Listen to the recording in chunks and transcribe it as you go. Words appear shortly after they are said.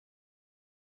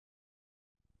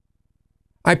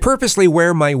I purposely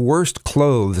wear my worst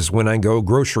clothes when I go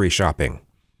grocery shopping.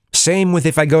 Same with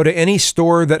if I go to any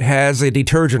store that has a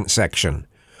detergent section,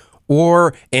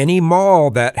 or any mall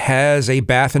that has a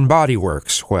Bath and Body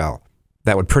Works. Well,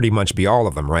 that would pretty much be all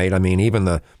of them, right? I mean, even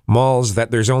the malls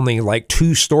that there's only like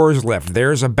 2 stores left,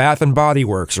 there's a Bath and Body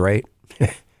Works, right?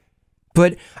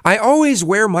 But I always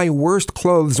wear my worst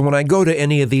clothes when I go to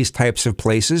any of these types of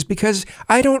places because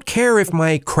I don't care if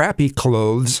my crappy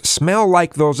clothes smell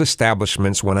like those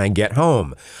establishments when I get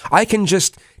home. I can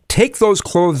just take those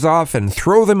clothes off and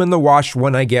throw them in the wash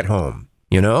when I get home,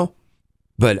 you know?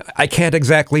 But I can't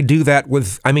exactly do that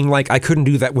with, I couldn't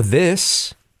do that with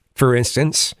this, for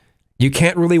instance. You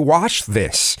can't really wash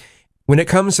this. When it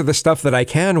comes to the stuff that I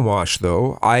can wash,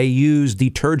 though, I use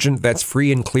detergent that's free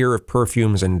and clear of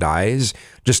perfumes and dyes,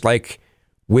 just like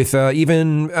with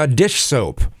even dish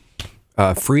soap,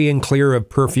 free and clear of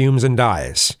perfumes and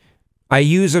dyes. I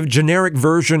use a generic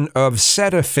version of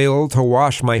Cetaphil to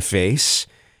wash my face,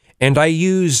 and I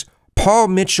use Paul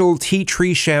Mitchell Tea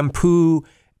Tree Shampoo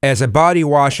as a body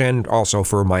wash and also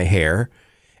for my hair.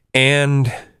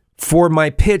 And for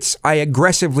my pits, I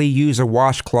aggressively use a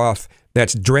washcloth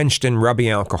that's drenched in rubbing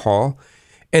alcohol,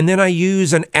 and then I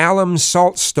use an alum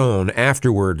saltstone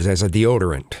afterwards as a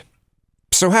deodorant.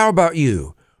 So how about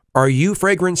you? Are you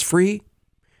fragrance-free?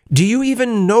 Do you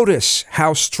even notice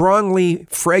how strongly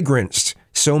fragranced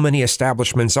so many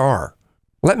establishments are?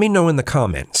 Let me know in the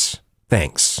comments.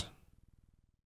 Thanks.